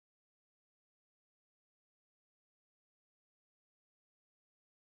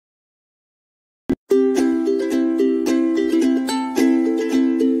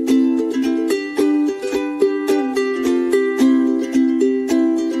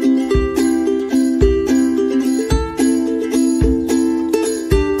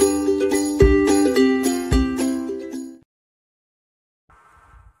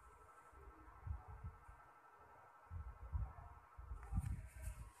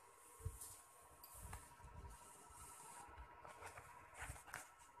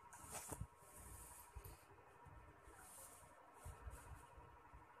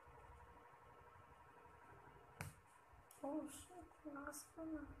Oh shit,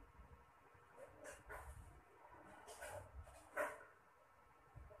 nasıl?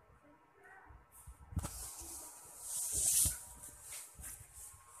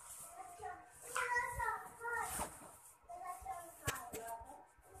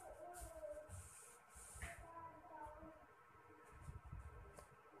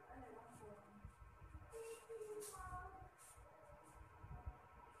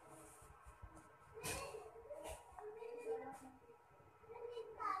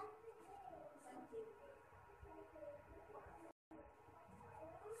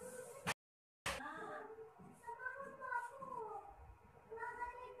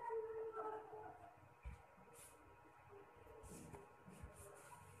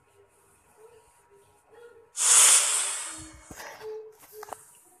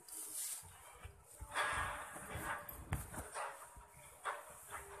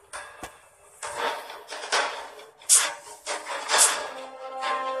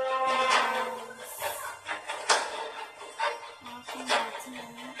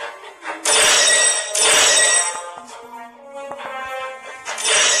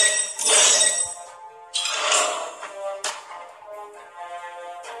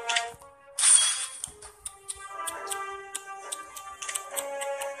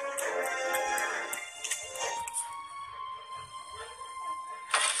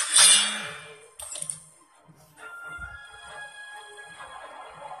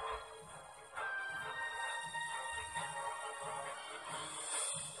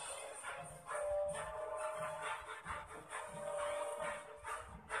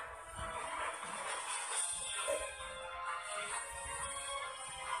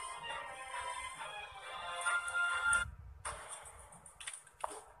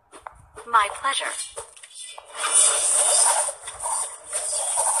 My pleasure.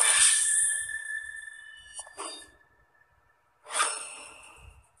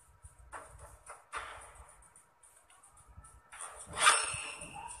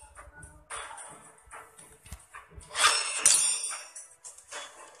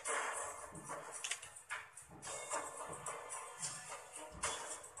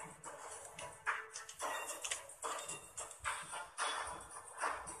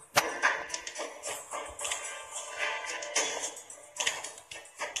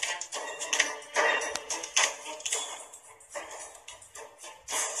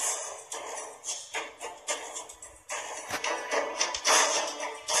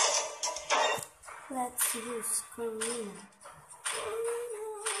 Let's use Karina.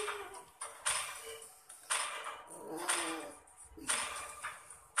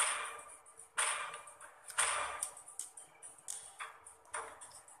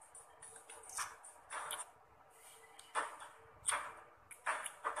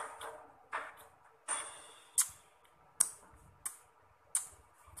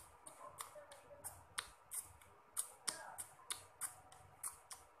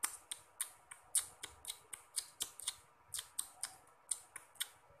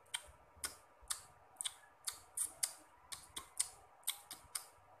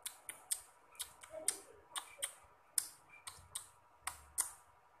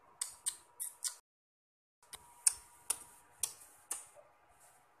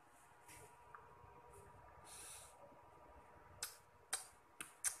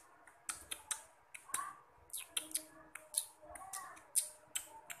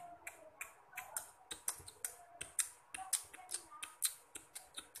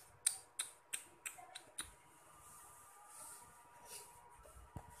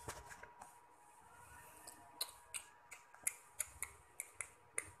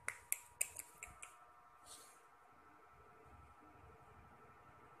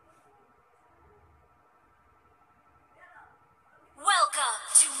 Welcome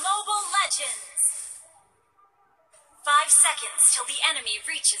to Mobile Legends! 5 seconds till the enemy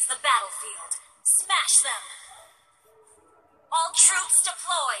reaches the battlefield. Smash them! All troops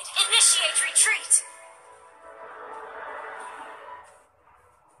deployed! Initiate retreat!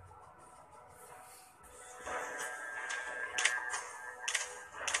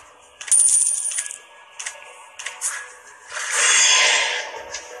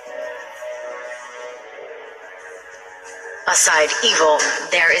 Aside evil,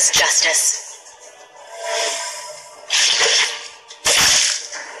 there is justice.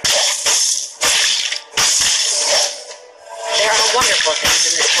 There are wonderful things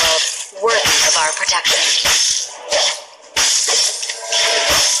in this world, worthy of our protection.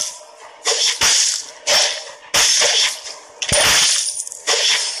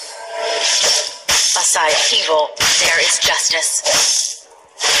 Aside evil, there is justice.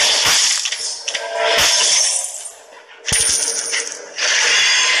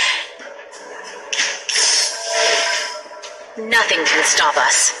 Nothing can stop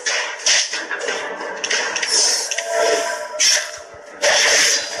us.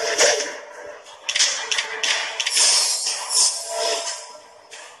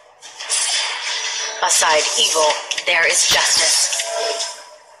 Beside evil, there is justice.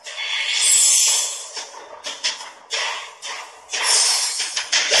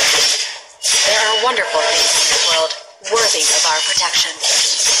 There are wonderful things in this world worthy of our protection.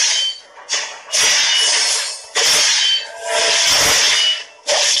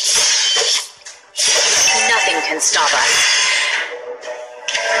 Nothing can stop us.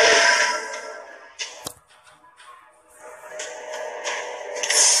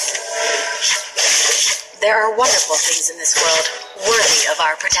 There are wonderful things in this world worthy of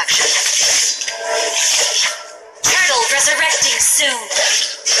our protection. Turtle resurrecting soon.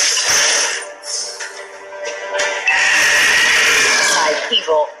 Beside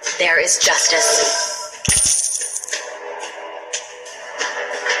evil, there is justice.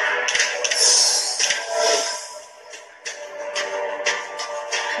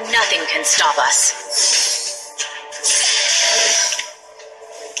 Nothing can stop us.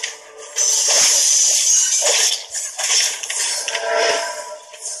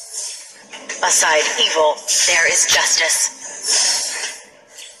 Beside evil, there is justice.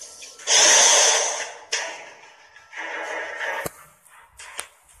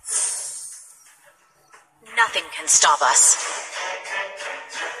 Nothing can stop us.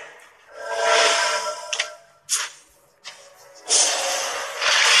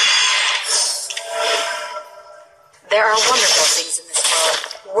 There are wonderful things in this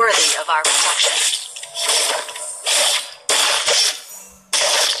world worthy of our protection.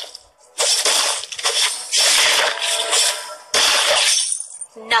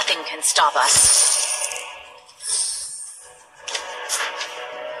 Nothing can stop us.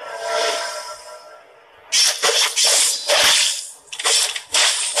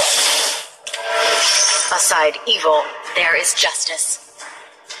 Beside evil, there is justice.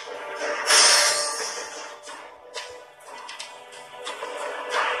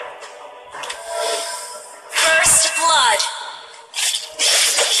 First blood.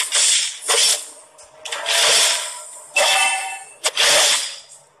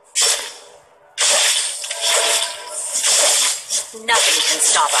 Nothing can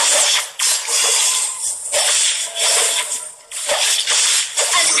stop us.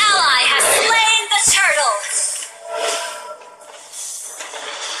 An ally has slain the turtle!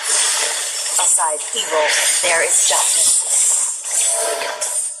 Beside evil, there is justice.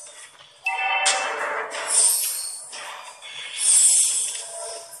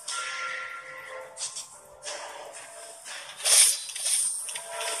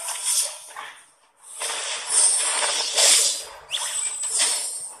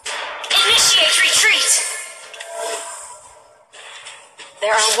 Initiate retreat!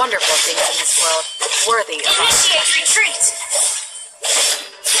 There are wonderful things in this world worthy of us. Initiate retreat!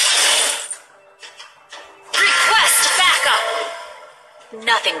 Request backup!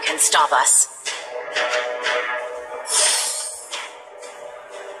 Nothing can stop us.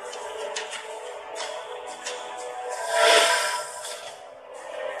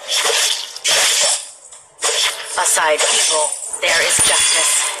 Beside evil, there is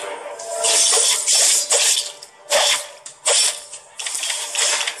justice.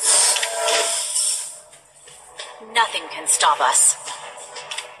 Nothing can stop us.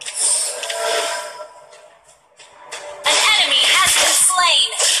 An enemy has been slain.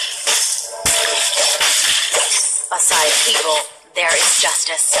 Beside evil, there is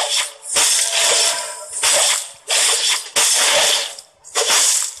justice.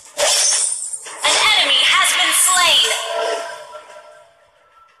 An enemy has been slain.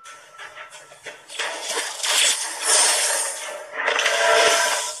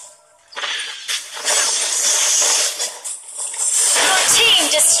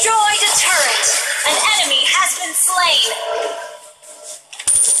 Destroyed a turret! An enemy has been slain!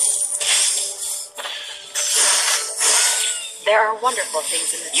 There are wonderful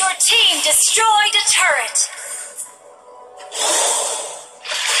things in this. Your team destroyed a turret!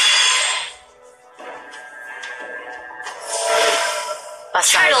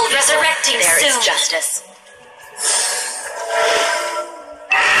 Beside turtle people, resurrecting there soon. Is justice.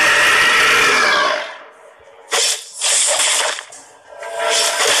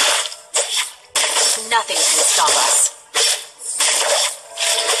 Nothing can stop us.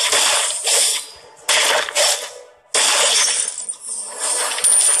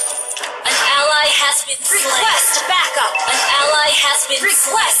 An ally has been slain. Request backup! An ally has been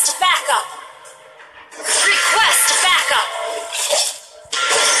request backup! Request backup!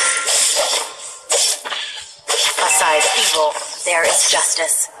 evil, there is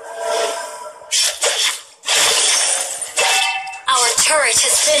justice. Our turret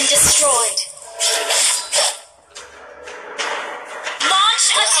has been destroyed. Launch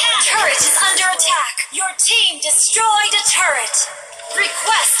attack! Turret is under attack. Your team destroyed a turret.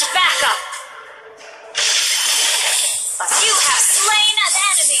 Request backup. You have slain an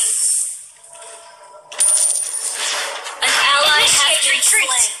enemy. An ally has been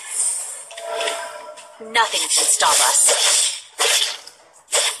slain. Nothing can stop us.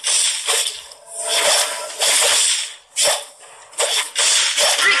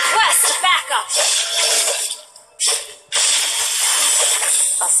 Request backup.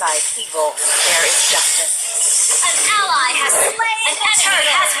 Aside evil, there is justice. An ally has slain. An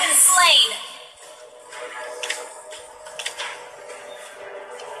enemy has been slain.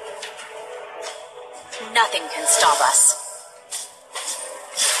 Nothing can stop us.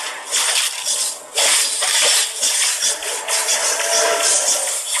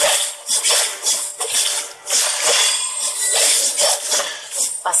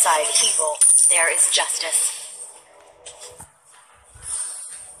 Aside evil, there is justice.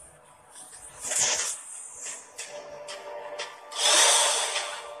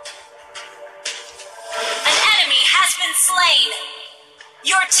 An enemy has been slain.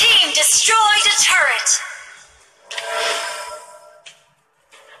 Your team destroyed a turret.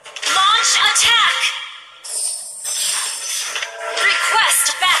 Launch attack. Request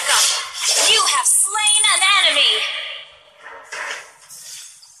backup. You have slain an enemy.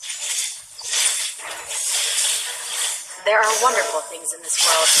 There are wonderful things in this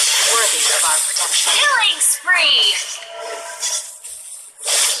world worthy of our protection. Killing spree!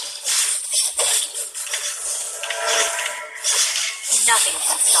 Nothing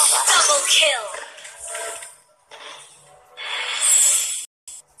can stop us. Double kill!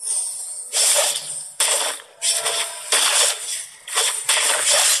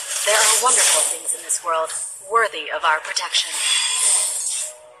 There are wonderful things in this world worthy of our protection.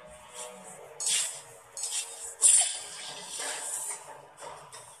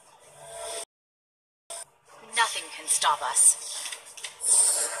 Nothing can stop us.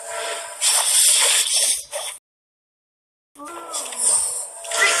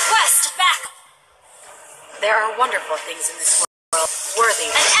 Request backup! There are wonderful things in this world worthy.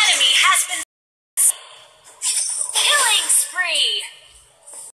 An enemy has been... Killing spree!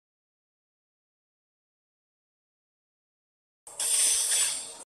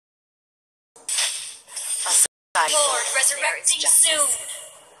 Lord, resurrecting soon!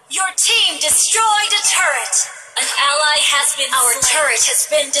 Your team destroyed a turret! An ally has been Our slain. Turret has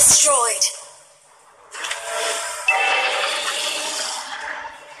been destroyed.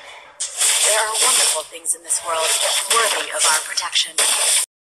 There are wonderful things in this world worthy of our protection.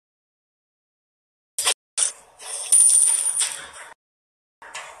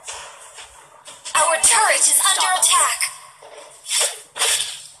 Our turret is under attack.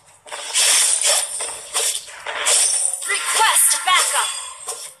 Request backup.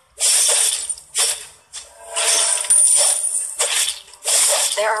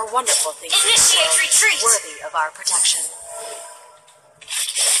 There are wonderful things Initiate retreat! worthy of our protection.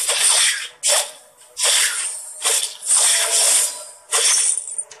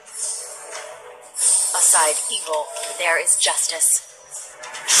 Aside evil, there is justice.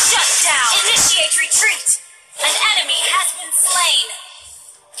 Shut down! Initiate retreat! An enemy has been slain!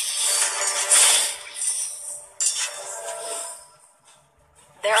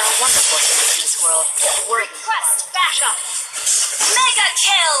 There are wonderful things in this world worthy. Request backup! Mega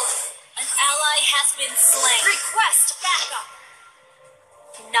kill! An ally has been slain. Request backup!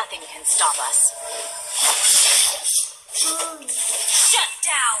 Nothing can stop us. Shut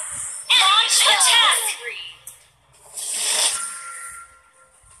down! Launch attack!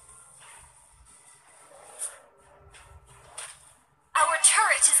 Our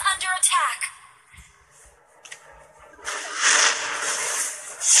turret is under attack.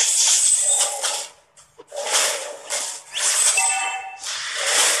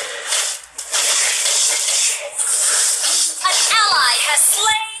 An ally has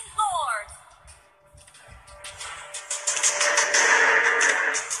slain Lord.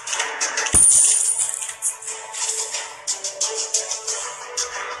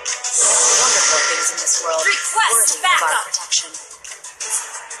 Wonderful things in this world Request worthy of backup. our protection.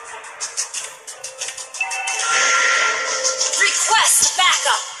 Request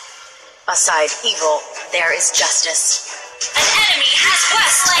backup. Aside evil, there is justice. An enemy has been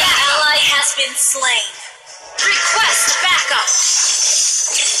slain. An ally has been slain. Request backup.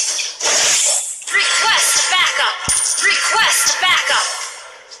 Request backup. Request backup.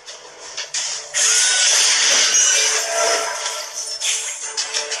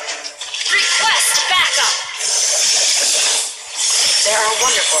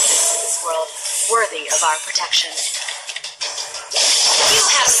 of our protection. You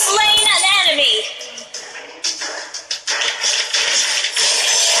have slain an enemy!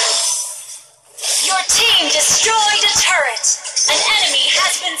 Your team destroyed a turret! An enemy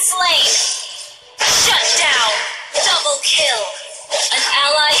has been slain! Shut down! Double kill! An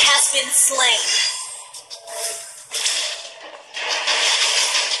ally has been slain!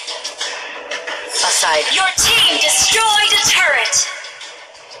 Aside. Your team destroyed a turret!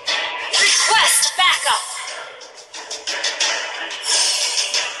 Request backup!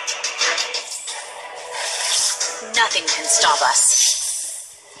 Nothing can stop us.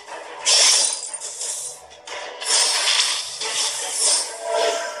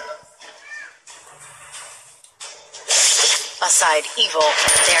 Aside evil,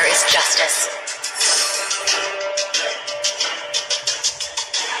 there is justice.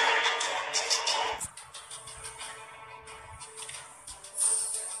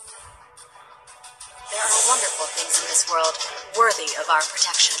 There are wonderful things in this world, worthy of our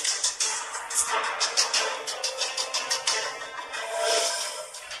protection.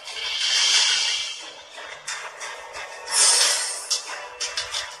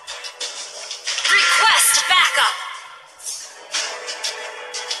 Request backup!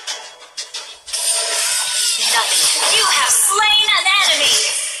 Nothing. You have slain an enemy!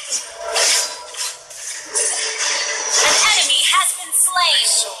 An enemy has been slain!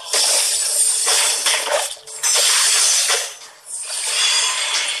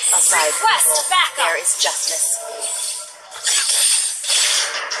 Aside request backup! There is justice.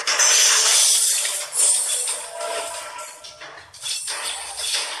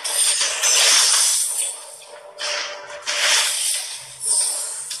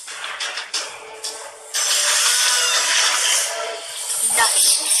 Nothing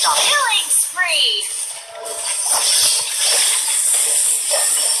can stop it. Killing spree!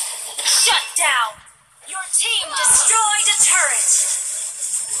 Shut down! Your team destroyed a turret!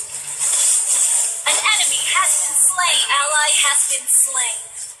 An enemy has been slain! Ally has been slain!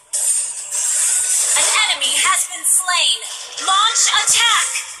 An enemy has been slain! Launch attack!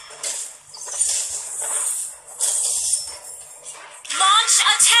 Launch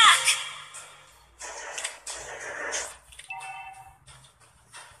attack!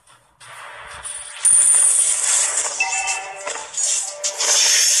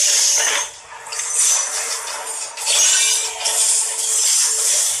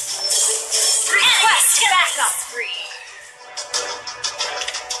 Request backup!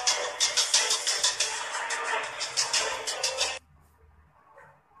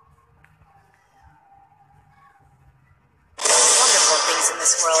 Wonderful things in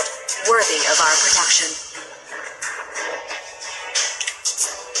this world, worthy of our protection.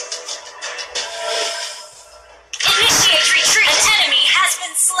 Initiate retreat! An enemy has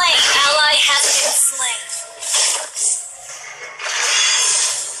been slain! Ally has been slain!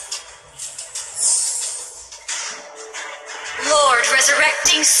 Lord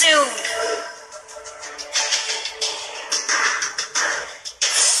resurrecting soon!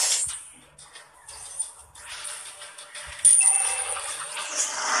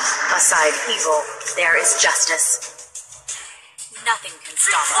 Aside evil, there is justice. Nothing can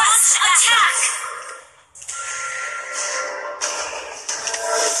stop us. Launch attack!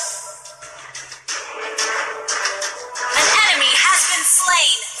 An enemy has been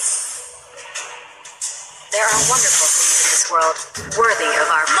slain! There are wonderful things in this world, worthy of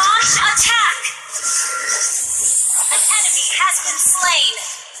our launch attack! An enemy has been slain!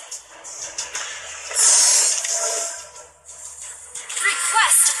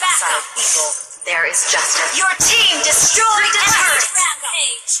 Request backup! Evil, there is justice. Your team destroyed a turret!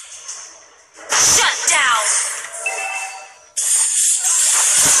 Rampage! Shut down!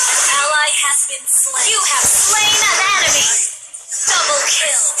 An ally has been slain. You have slain an enemy! Double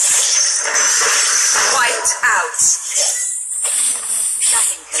kill! Wiped out!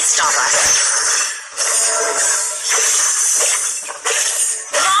 Nothing can stop us.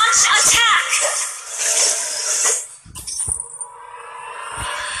 Launch attack!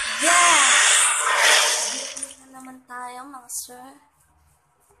 Yeah! Hindi na naman tayo, mga sir.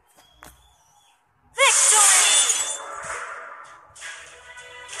 Victory!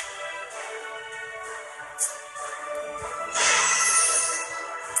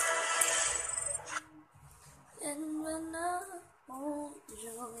 And when I hold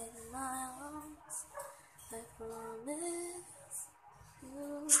you in my arms, I promise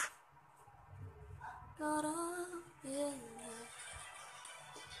you got up in me.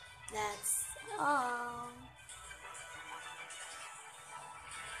 That's all.